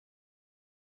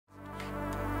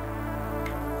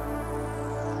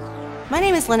My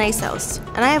name is Liné,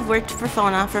 and I have worked for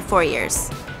FONA for 4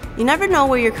 years. You never know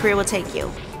where your career will take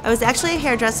you. I was actually a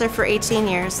hairdresser for 18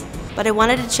 years, but I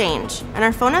wanted to change, and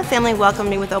our FONA family welcomed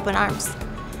me with open arms.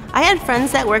 I had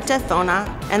friends that worked at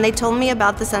FONA, and they told me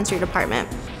about the sensory department.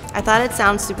 I thought it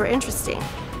sounded super interesting.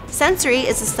 Sensory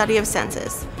is the study of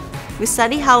senses. We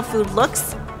study how food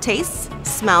looks, tastes,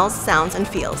 smells, sounds, and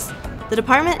feels. The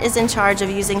department is in charge of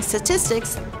using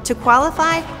statistics to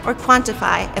qualify or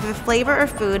quantify if a flavor or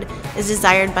food is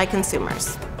desired by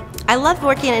consumers. I love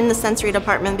working in the sensory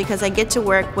department because I get to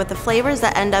work with the flavors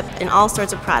that end up in all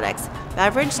sorts of products: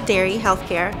 beverage, dairy,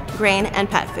 healthcare, grain, and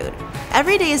pet food.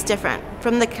 Every day is different,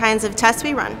 from the kinds of tests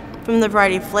we run, from the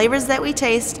variety of flavors that we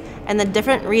taste, and the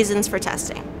different reasons for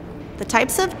testing. The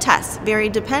types of tests vary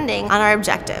depending on our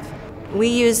objective. We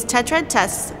use tetrad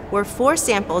tests where 4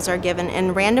 samples are given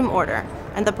in random order,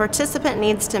 and the participant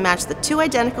needs to match the 2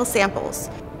 identical samples.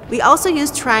 We also use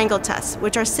triangle tests,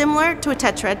 which are similar to a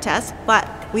tetrad test, but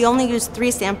we only use 3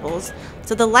 samples,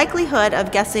 so the likelihood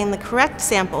of guessing the correct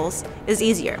samples is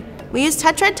easier. We use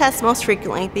tetrad tests most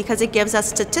frequently because it gives us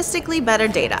statistically better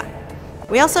data.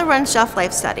 We also run shelf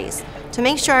life studies to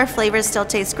make sure our flavors still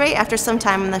taste great after some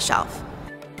time on the shelf.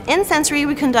 In sensory,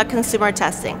 we conduct consumer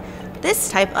testing.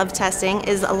 This type of testing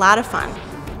is a lot of fun.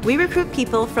 We recruit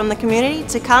people from the community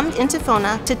to come into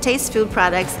FONA to taste food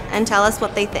products and tell us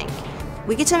what they think.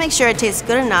 We get to make sure it tastes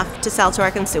good enough to sell to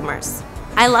our consumers.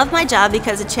 I love my job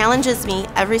because it challenges me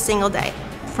every single day.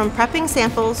 From prepping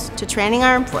samples to training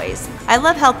our employees, I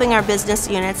love helping our business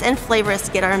units and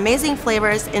flavorists get our amazing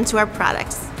flavors into our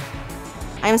products.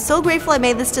 I am so grateful I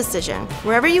made this decision.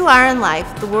 Wherever you are in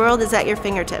life, the world is at your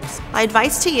fingertips. My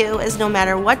advice to you is no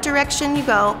matter what direction you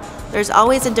go, there's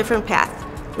always a different path.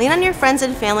 Lean on your friends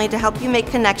and family to help you make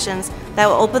connections that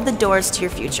will open the doors to your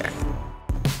future.